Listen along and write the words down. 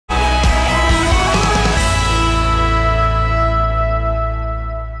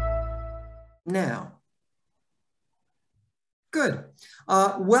now. Good.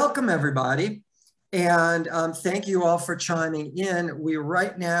 Welcome, everybody. And thank you all for chiming in. We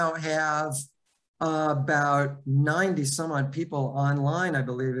right now have about 90 some odd people online, I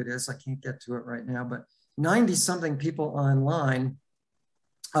believe it is. I can't get to it right now, but 90 something people online.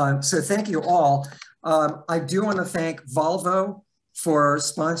 So thank you all. I do want to thank Volvo for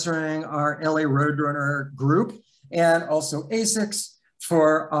sponsoring our LA Roadrunner group, and also ASICS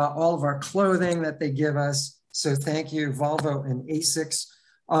for all of our clothing that they give us. So thank you, Volvo and ASICS.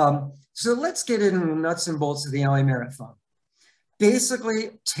 So let's get into the nuts and bolts of the LA Marathon.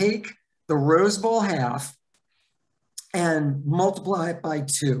 Basically, take the Rose Bowl half and multiply it by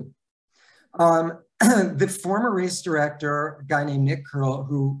 2. The former race director, a guy named Nick Curl,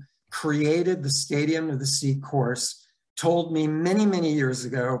 who created the Stadium to the Sea course, told me many, many years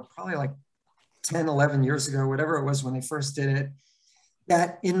ago, probably like 10, 11 years ago, whatever it was when they first did it,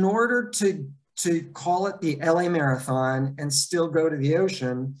 that in order to call it the LA Marathon and still go to the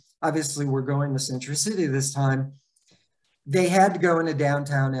ocean, obviously we're going to Century City this time, they had to go into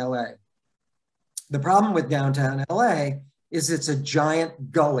downtown LA. The problem with downtown LA is it's a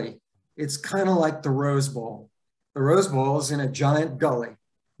giant gully. It's kind of like the Rose Bowl. The Rose Bowl is in a giant gully.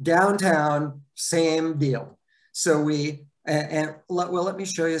 Downtown, same deal. So let me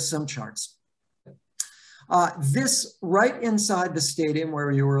show you some charts. This right inside the stadium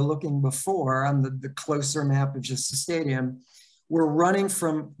where you were looking before on the closer map of just the stadium, we're running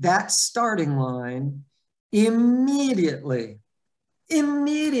from that starting line immediately.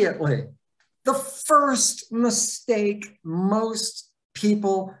 The first mistake most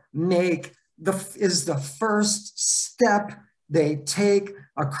people make is the first step they take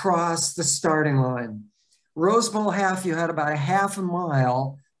across the starting line. Rose Bowl half, you had about a half a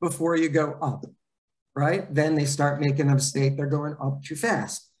mile before you go up, right? Then they start making a mistake. They're going up too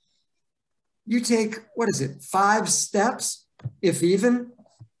fast. You take, 5 steps, if even,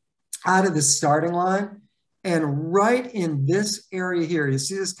 out of the starting line. And right in this area here, you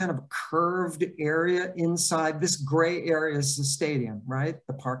see this kind of curved area inside. This gray area is the stadium, right?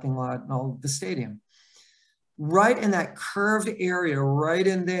 The parking lot and all of the stadium. Right in that curved area, right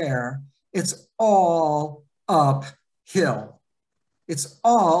in there, it's all uphill. It's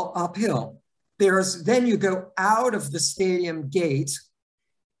all uphill. Then you go out of the stadium gate,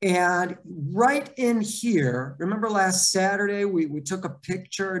 and right in here, remember last Saturday, we took a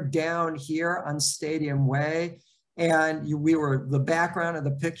picture down here on Stadium Way, and the background of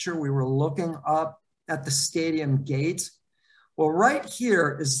the picture, we were looking up at the stadium gate. Well, right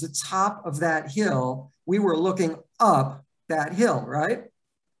here is the top of that hill. We were looking up that hill, right?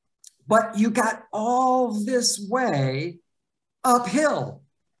 But you got all this way uphill.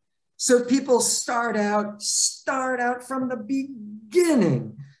 So people start out from the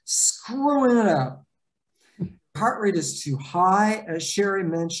beginning, screwing it up. Heart rate is too high. As Sherry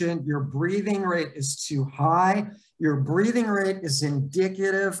mentioned, your breathing rate is too high. Your breathing rate is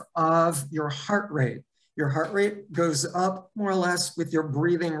indicative of your heart rate. Your heart rate goes up more or less with your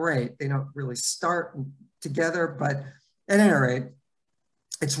breathing rate. They don't really start together, but at any rate,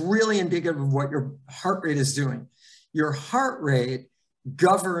 it's really indicative of what your heart rate is doing. Your heart rate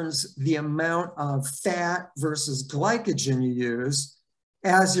governs the amount of fat versus glycogen you use.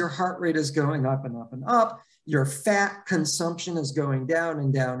 As your heart rate is going up and up and up, your fat consumption is going down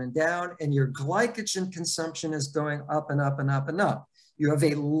and down and down, and your glycogen consumption is going up and up and up and up. You have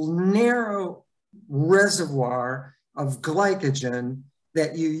a narrow reservoir of glycogen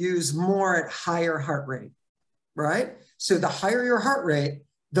that you use more at higher heart rate, right? So the higher your heart rate,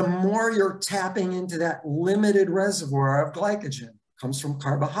 the more you're tapping into that limited reservoir of glycogen. It comes from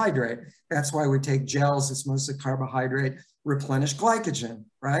carbohydrate. That's why we take gels. It's mostly carbohydrate, replenish glycogen,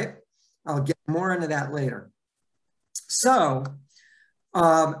 right? I'll get more into that later. So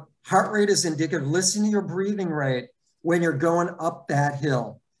heart rate is indicative. Listen to your breathing rate when you're going up that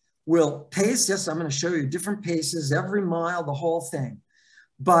hill. Will pace, yes, I'm going to show you different paces every mile, the whole thing.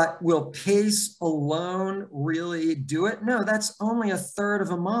 But will pace alone really do it? No, that's only a third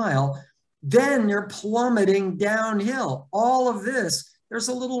of a mile. Then you're plummeting downhill. All of this, there's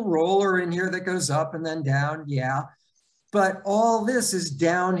a little roller in here that goes up and then down, yeah. But all this is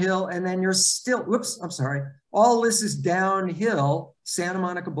downhill, and then you're still, whoops, I'm sorry. All this is downhill, Santa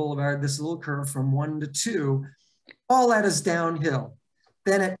Monica Boulevard, this little curve from 1 to 2, all that is downhill.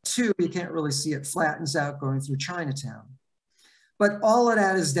 Then at 2, you can't really see it, flattens out going through Chinatown. But all of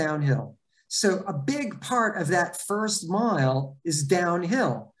that is downhill. So a big part of that first mile is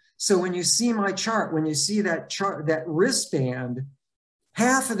downhill. So when you see my chart, when you see that chart, that wristband,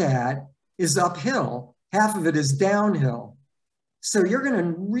 half of that is uphill, half of it is downhill. So you're going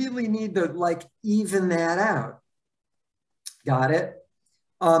to really need to like even that out. Got it?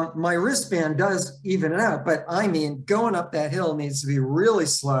 My wristband does even it out, but I mean, going up that hill needs to be really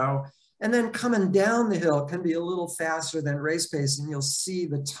slow. And then coming down the hill can be a little faster than race pace. And you'll see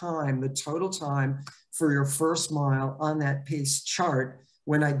the time, the total time for your first mile on that pace chart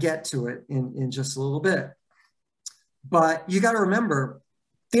when I get to it in just a little bit. But you got to remember,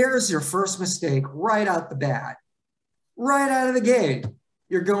 there's your first mistake right out the bat, right out of the gate.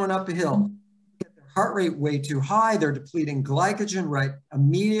 You're going up a hill. Heart rate way too high. They're depleting glycogen right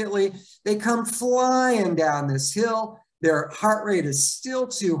immediately. They come flying down this hill. Their heart rate is still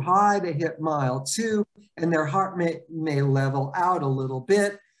too high to hit mile 2, and their heart may level out a little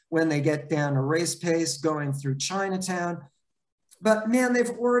bit when they get down to race pace going through Chinatown. But man,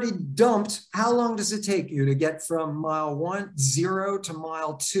 they've already dumped. How long does it take you to get from mile 0 to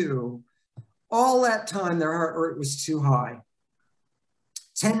mile 2? All that time, their heart rate was too high.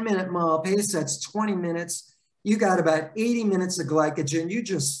 10-minute mile pace, that's 20 minutes. You got about 80 minutes of glycogen. You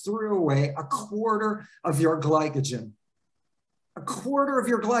just threw away a quarter of your glycogen. A quarter of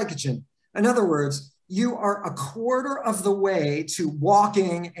your glycogen. In other words, you are a quarter of the way to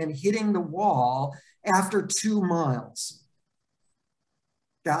walking and hitting the wall after 2 miles.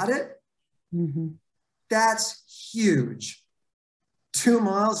 Got it? Mm-hmm. That's huge. 2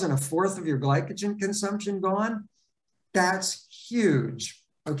 miles and a fourth of your glycogen consumption gone. That's huge.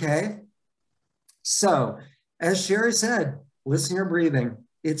 Okay. So, as Sherry said, listen to your breathing.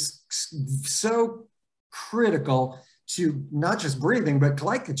 It's so critical to not just breathing, but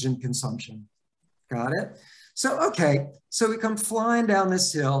glycogen consumption. Got it? So, okay. So we come flying down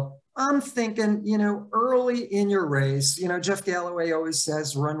this hill. I'm thinking, you know, early in your race, you know, Jeff Galloway always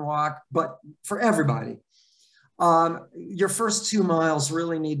says run, walk, but for everybody, your first 2 miles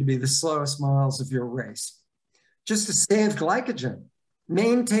really need to be the slowest miles of your race, just to save glycogen.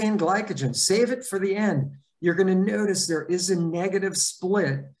 Maintain glycogen, save it for the end. You're going to notice there is a negative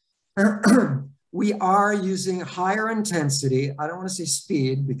split. We are using higher intensity. I don't want to say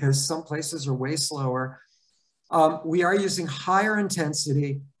speed because some places are way slower. We are using higher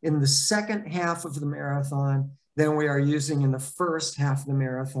intensity in the second half of the marathon than we are using in the first half of the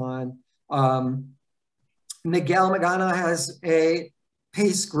marathon. Miguel Magana has a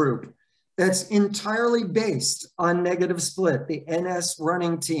pace group that's entirely based on negative split, the NS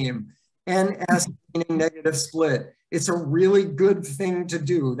running team, NS meaning negative split. It's a really good thing to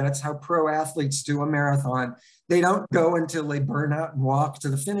do. That's how pro athletes do a marathon. They don't go until they burn out and walk to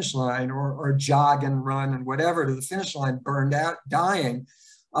the finish line or jog and run and whatever to the finish line, burned out, dying.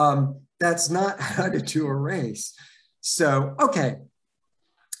 That's not how to do a race. So, okay,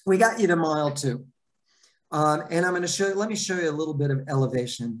 we got you to mile 2. And I'm going to show you, let me show you a little bit of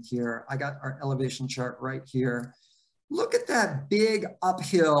elevation here. I got our elevation chart right here. Look at that big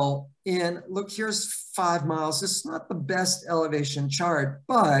uphill in, look, here's 5 miles. This is not the best elevation chart,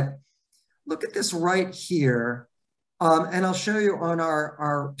 but look at this right here. And I'll show you on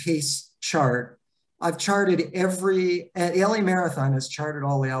our pace chart. I've charted every, LA Marathon has charted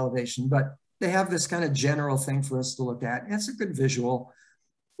all the elevation, but they have this kind of general thing for us to look at. And it's a good visual.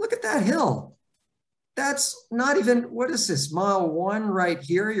 Look at that hill. That's not even, what is this, mile 1 right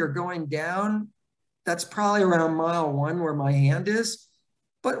here? You're going down. That's probably around mile 1 where my hand is.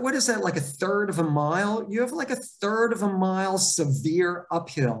 But what is that, like a third of a mile? You have like a third of a mile severe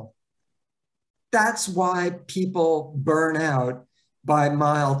uphill. That's why people burn out by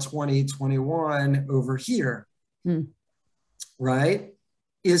mile 20, 21 over here, right?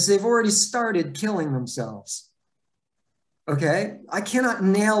 Is they've already started killing themselves. Okay, I cannot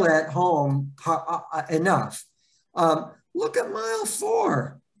nail that home enough. Look at mile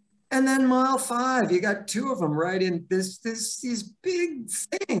 4 and then mile 5. You got 2 of them right in these big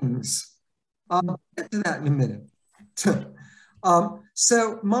things. I'll get to that in a minute.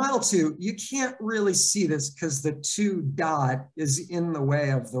 So mile 2, you can't really see this because the 2 dot is in the way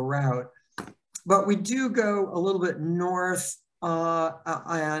of the route, but we do go a little bit north.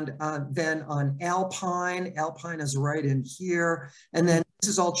 And then on Alpine, Alpine is right in here. And then this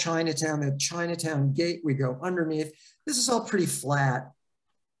is all Chinatown, the Chinatown gate we go underneath. This is all pretty flat.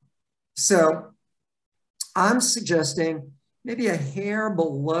 So I'm suggesting maybe a hair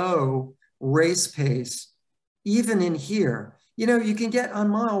below race pace, even in here. You know, you can get on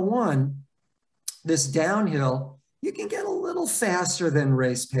mile 1, this downhill, you can get a little faster than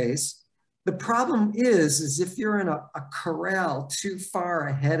race pace. The problem is if you're in a corral too far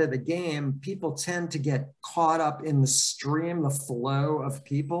ahead of the game, people tend to get caught up in the stream, the flow of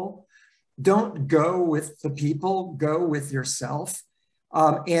people. Don't go with the people, go with yourself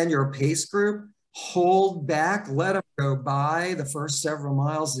and your pace group. hold back, let them go by the first several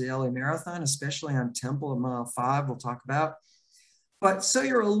miles of the LA Marathon, especially on Temple at mile 5, we'll talk about. But so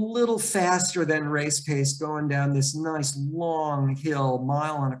you're a little faster than race pace going down this nice long hill,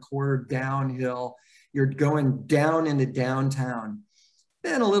 mile and a quarter downhill. You're going down into downtown.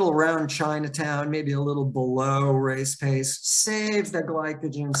 Then a little around Chinatown, maybe a little below race pace. Save the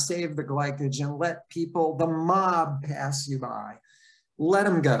glycogen, let people, the mob pass you by. Let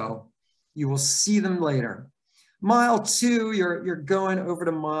them go. You will see them later. Mile 2, you're going over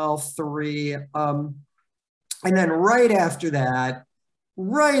to mile 3. And then right after that,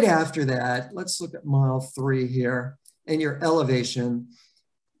 let's look at mile 3 here and your elevation.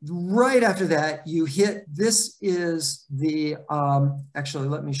 Right after that, you hit, this is the, actually,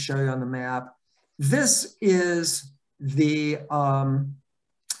 let me show you on the map. This is the,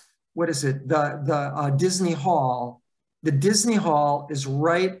 what is it? The Disney Hall. The Disney Hall is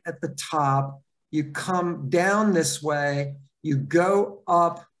right at the top. You come down this way, you go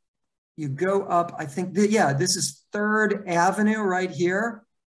up, I think, yeah, this is 3rd Avenue right here.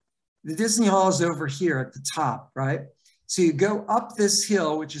 The Disney Hall is over here at the top, right? So you go up this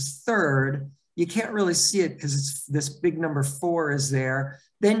hill, which is 3rd. You can't really see it because it's this big number 4 is there.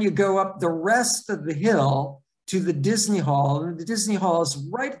 Then you go up the rest of the hill to the Disney Hall. And the Disney Hall is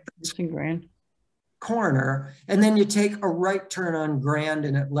right at the Grand corner. And then you take a right turn on Grand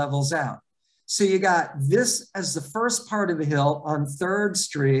and it levels out. So you got this as the first part of the hill on 3rd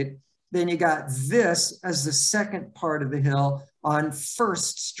Street. Then you got this as the second part of the hill on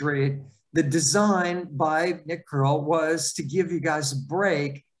 1st Street. The design by Nick Curl was to give you guys a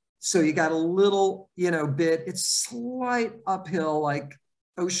break. So you got a little, bit, it's slight uphill, like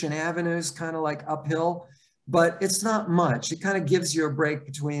Ocean Avenue is kind of like uphill, but it's not much. It kind of gives you a break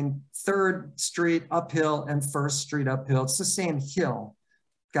between 3rd Street uphill and 1st Street uphill. It's the same hill.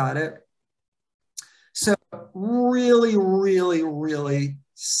 Got it? So really, really, really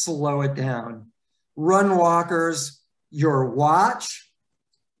slow it down. Run walkers, your watch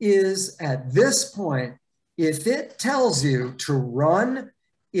is at this point, if it tells you to run,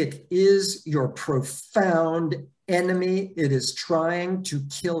 it is your profound enemy. It is trying to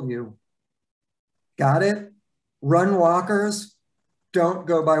kill you. Got it? Run walkers, don't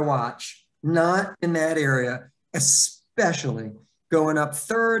go by watch. Not in that area, especially going up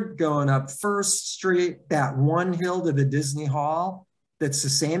 3rd, going up 1st Street, that one hill to the Disney Hall, that's the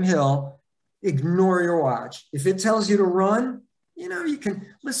same hill. Ignore your watch. If it tells you to run, you can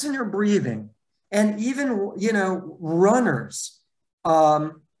listen to your breathing. And even, runners.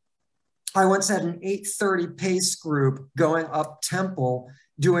 I once had an 8:30 pace group going up Temple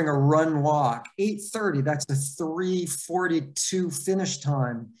doing a run walk. 8:30, that's a 3:42 finish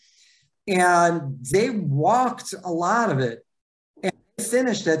time. And they walked a lot of it. And they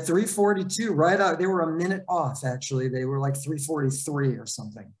finished at 3:42 right out. They were a minute off, actually. They were like 3:43 or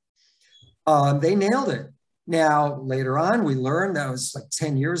something. They nailed it. Now, later on, we learned, that was like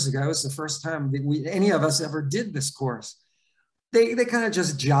 10 years ago. It's the first time that any of us ever did this course. They kind of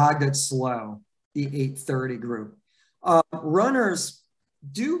just jogged it slow, the 8:30 group. Runners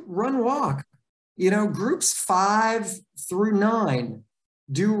do run walk. Groups 5 through 9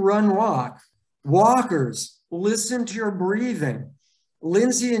 do run walk. Walkers, listen to your breathing.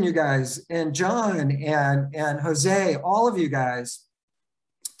 Lindsay and you guys, and John and Jose, all of you guys,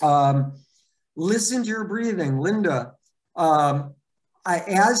 listen to your breathing. Linda,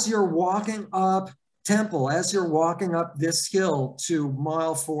 as you're walking up Temple, as you're walking up this hill to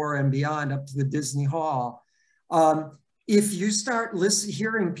mile 4 and beyond up to the Disney Hall, if you start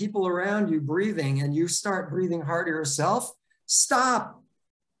hearing people around you breathing and you start breathing harder yourself, stop.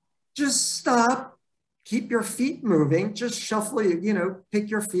 Just stop. Keep your feet moving. Just shuffle, pick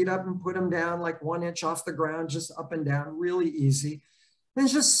your feet up and put them down like 1 inch off the ground, just up and down, really easy. And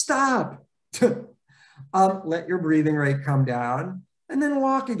just stop. Let your breathing rate come down and then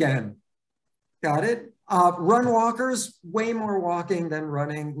walk again. Got it? Run walkers, way more walking than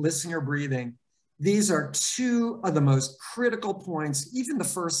running. Listen to your breathing. These are 2 of the most critical points, even the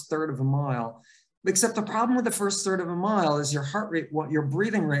first third of a mile. Except the problem with the first third of a mile is your heart rate, your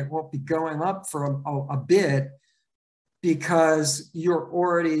breathing rate won't be going up for a bit because you're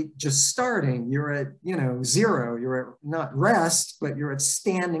already just starting. You're at 0. You're at not rest, but you're at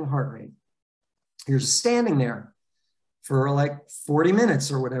standing heart rate. You're just standing there for like 40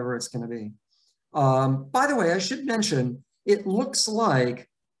 minutes or whatever it's going to be. By the way, I should mention, it looks like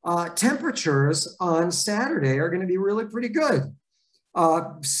temperatures on Saturday are going to be really pretty good.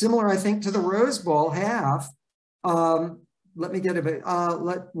 Similar, I think, to the Rose Bowl half. Let me get a bit.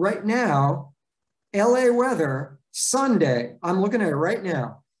 Right now, LA weather, Sunday, I'm looking at it right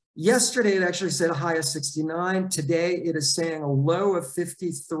now. Yesterday, it actually said a high of 69. Today, it is saying a low of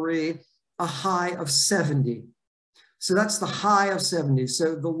 53, a high of 70. So that's the high of 70.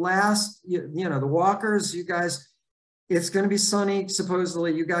 So the last, you know, the walkers, you guys, it's going to be sunny.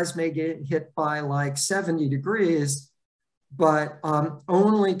 Supposedly, you guys may get hit by like 70 degrees, but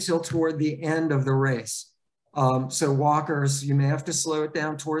only till toward the end of the race. So walkers, you may have to slow it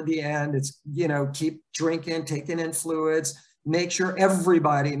down toward the end. It's, you know, keep drinking, taking in fluids. Make sure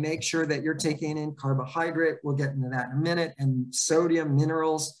make sure that you're taking in carbohydrate. We'll get into that in a minute, and sodium,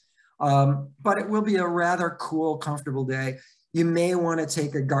 minerals. But it will be a rather cool, comfortable day. You may want to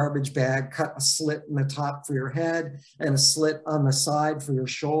take a garbage bag, cut a slit in the top for your head and a slit on the side for your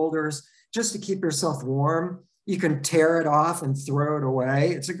shoulders, just to keep yourself warm. You can tear it off and throw it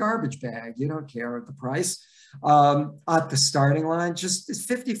away. It's a garbage bag. You don't care at the price. At the starting line, just it's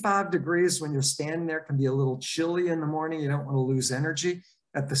 55 degrees when you're standing there. It can be a little chilly in the morning. You don't want to lose energy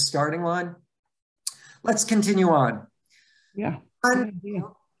at the starting line. Let's continue on. Yeah.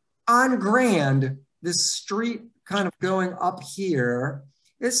 On Grand, this street kind of going up here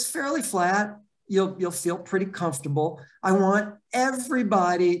is fairly flat. You'll feel pretty comfortable. I want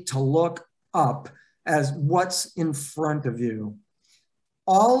everybody to look up as what's in front of you.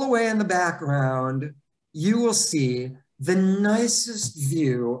 All the way in the background, you will see the nicest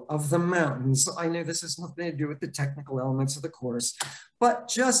view of the mountains. I know this has nothing to do with the technical elements of the course, but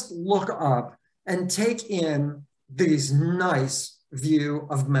just look up and take in these nice view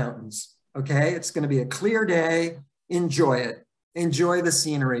of mountains, okay? It's gonna be a clear day. Enjoy it. Enjoy the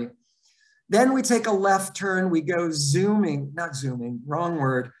scenery. Then we take a left turn. We go zooming, not zooming, wrong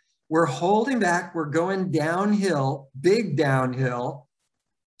word. We're holding back. We're going downhill, big downhill,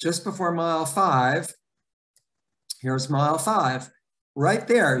 just before mile 5. Here's mile 5, right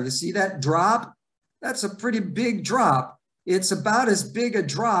there. You see that drop? That's a pretty big drop. It's about as big a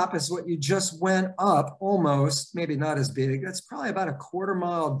drop as what you just went up, almost, maybe not as big. That's probably about a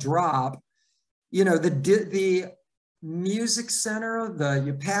quarter-mile drop. You know, the music center,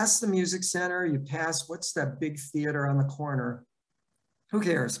 you pass the music center, you pass, what's that big theater on the corner? Who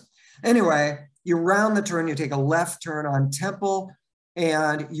cares? Anyway, you round the turn, you take a left turn on Temple,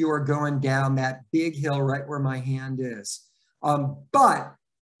 and you are going down that big hill right where my hand is. But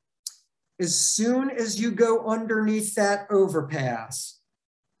as soon as you go underneath that overpass,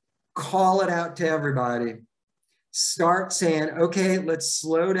 call it out to everybody. Start saying, okay, let's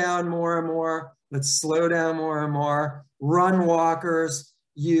slow down more and more. Let's slow down more and more. Run walkers,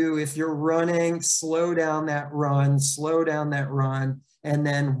 if you're running, slow down that run, and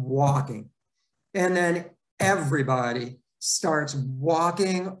then walking. And then everybody starts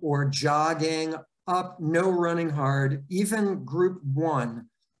walking or jogging up, no running hard, even group 1.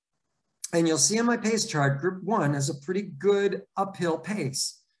 And you'll see on my pace chart, group 1 has a pretty good uphill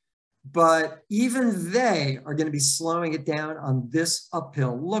pace, but even they are going to be slowing it down on this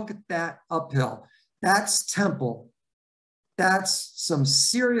uphill. Look at that uphill. That's Temple. That's some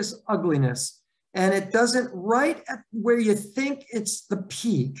serious ugliness. And it doesn't, right at where you think it's the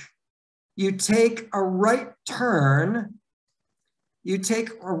peak, you take a right turn. You take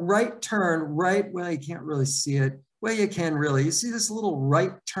a right turn right, well, you can't really see it. Well, you can really. You see this little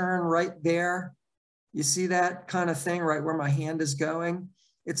right turn right there? You see that kind of thing right where my hand is going?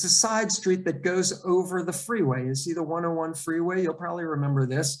 It's a side street that goes over the freeway. You see the 101 freeway? You'll probably remember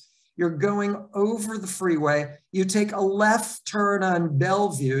this. You're going over the freeway. You take a left turn on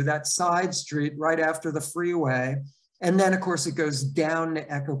Bellevue, that side street right after the freeway. And then, of course, it goes down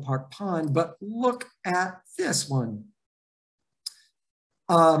to Echo Park Pond. But look at this one.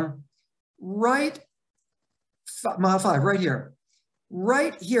 Right, mile 5, right here.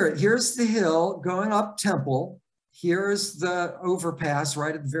 Right here, here's the hill going up Temple. Here's the overpass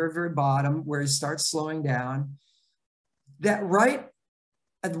right at the very, very bottom where he starts slowing down. That right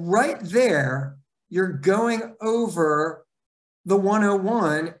there, you're going over the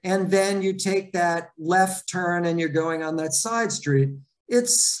 101, and then you take that left turn and you're going on that side street.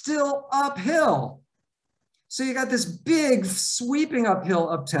 It's still uphill. So you got this big sweeping uphill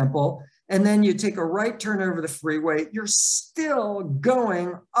up Temple, and then you take a right turn over the freeway. You're still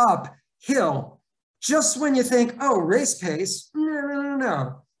going uphill. Just when you think, oh, race pace,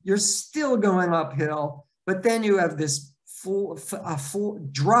 no. You're still going uphill, but then you have this full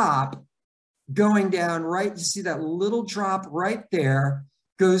drop going down right. You see that little drop right there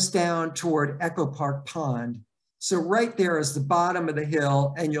goes down toward Echo Park Pond. So right there is the bottom of the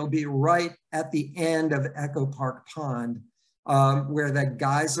hill, and you'll be right at the end of Echo Park Pond, where that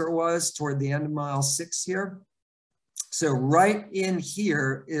geyser was toward the end of mile 6 here. So right in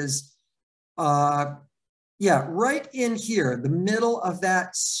here is, Yeah, right in here, the middle of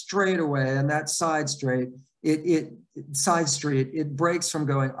that straightaway and that side straight, side street, it breaks from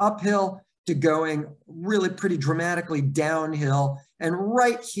going uphill to going really pretty dramatically downhill. And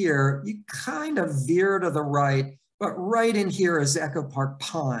right here, you kind of veer to the right, but right in here is Echo Park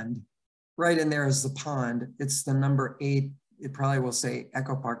Pond. Right in there is the pond. It's the number 8. It probably will say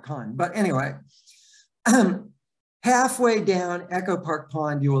Echo Park Pond. But anyway, halfway down Echo Park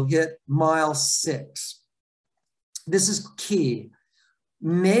Pond, you will hit mile 6. This is key.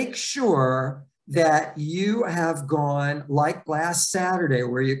 Make sure that you have gone like last Saturday,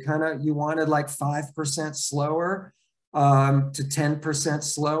 where you wanted like 5% slower to 10%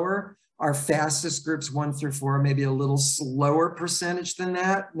 slower. Our fastest groups 1 through 4, maybe a little slower percentage than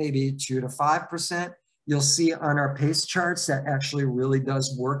that, maybe 2 to 5%. You'll see on our pace charts that actually really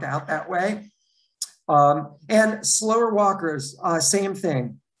does work out that way. And slower walkers, same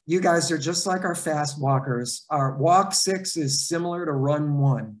thing. You guys are just like our fast walkers. Our walk 6 is similar to run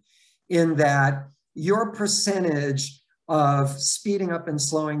 1 in that your percentage of speeding up and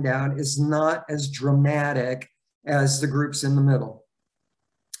slowing down is not as dramatic as the groups in the middle.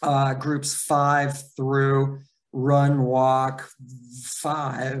 Groups 5 through run walk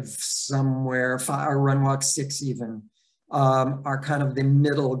 5 somewhere, or run walk 6 even, are kind of the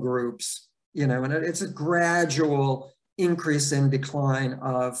middle groups, you know, and it's a gradual increase in decline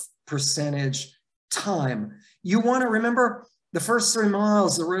of percentage time. You want to remember the first 3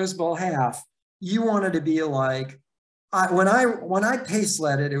 miles, the Rose Bowl half, you wanted to be like, when I pace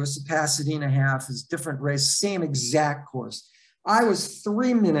led it, it was the Pasadena half, it's a different race, same exact course. I was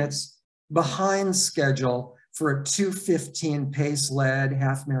 3 minutes behind schedule for a 2:15 pace led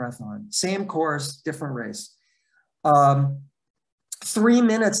half marathon. Same course, different race. 3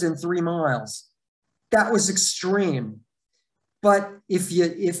 minutes in 3 miles. That was extreme. But if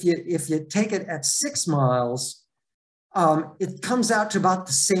you take it at 6 miles, it comes out to about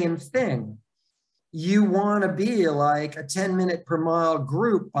the same thing. You want to be like a 10-minute per mile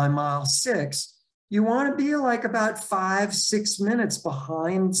group by mile 6. You want to be like about 5-6 minutes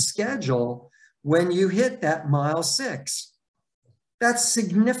behind schedule when you hit that mile 6. That's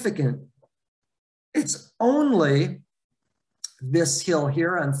significant. It's only this hill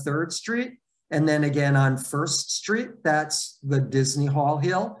here on 3rd Street, and then again on 1st Street, that's the Disney Hall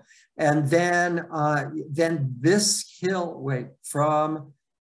hill. And then this hill, from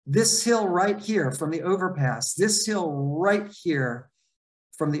this hill right here, from the overpass, this hill right here,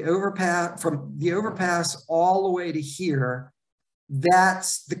 from the overpass all the way to here,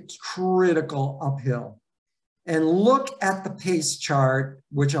 that's the critical uphill. And look at the pace chart,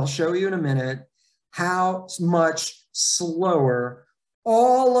 which I'll show you in a minute, how much slower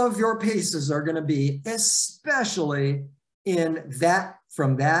all of your paces are going to be, especially in that,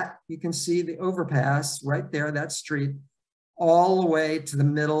 from that, you can see the overpass right there, that street, all the way to the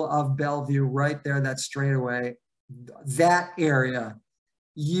middle of Bellevue, right there, that straightaway, that area,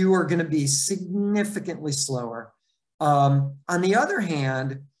 you are going to be significantly slower. On the other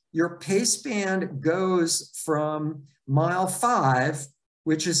hand, your pace band goes from mile 5,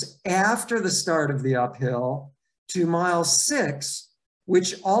 which is after the start of the uphill, to mile 6,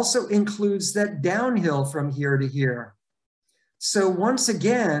 which also includes that downhill from here to here. So once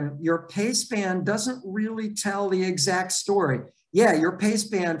again, your pace band doesn't really tell the exact story. Yeah, your pace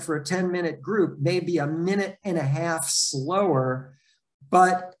band for a 10-minute group may be a minute and a half slower,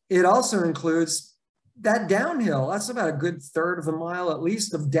 but it also includes that downhill. That's about a good third of a mile at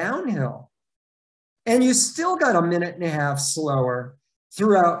least of downhill. And you still got a minute and a half slower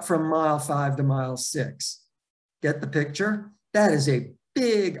throughout from mile 5 to mile 6. Get the picture? That is a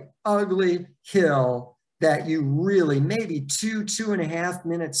big, ugly hill that you really maybe 2.5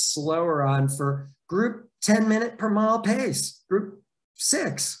 minutes slower on for group 10-minute per mile pace, group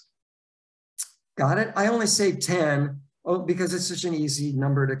 6. Got it? I only say 10 because it's such an easy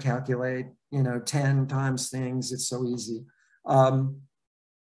number to calculate, you know, 10 times things, it's so easy.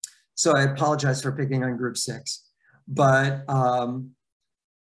 So I apologize for picking on group 6, but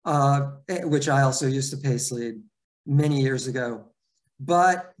which I also used to pace lead many years ago.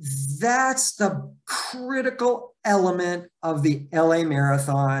 But that's the critical element of the LA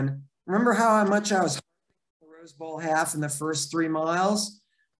Marathon. Remember how much I was the Rose Bowl half in the first 3 miles?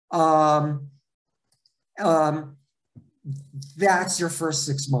 That's your first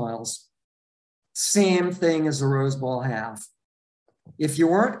 6 miles. Same thing as the Rose Bowl half. If you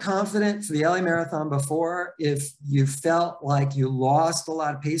weren't confident for the LA Marathon before, if you felt like you lost a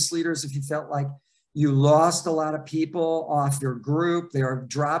lot of pace leaders, if you felt like you lost a lot of people off your group, they are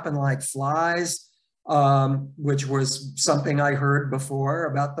dropping like flies, which was something I heard before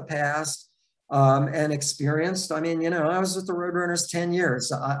about the past. and experienced. I mean, you know, I was with the Roadrunners 10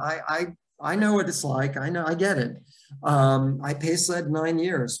 years. I know what it's like. I get it. I pace led 9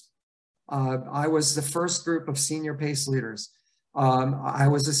 years. I was the first group of senior pace leaders. I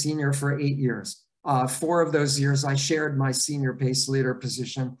was a senior for 8 years. 4 of those years, I shared my senior pace leader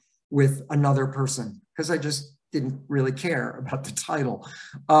position with another person because I just didn't really care about the title.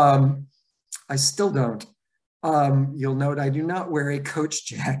 I still don't. You'll note I do not wear a coach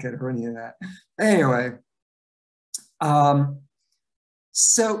jacket or any of that. Anyway,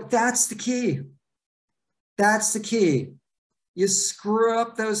 so that's the key. That's the key. You screw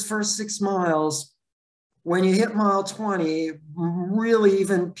up those first 6 miles. When you hit mile 20, really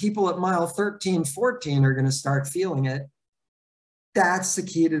even people at mile 13, 14 are going to start feeling it. That's the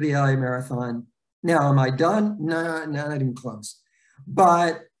key to the LA Marathon. Now, am I done? No, not even close.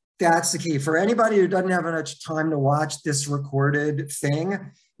 But that's the key. For anybody who doesn't have much time to watch this recorded thing,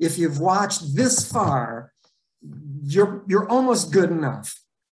 if you've watched this far, you're almost good enough.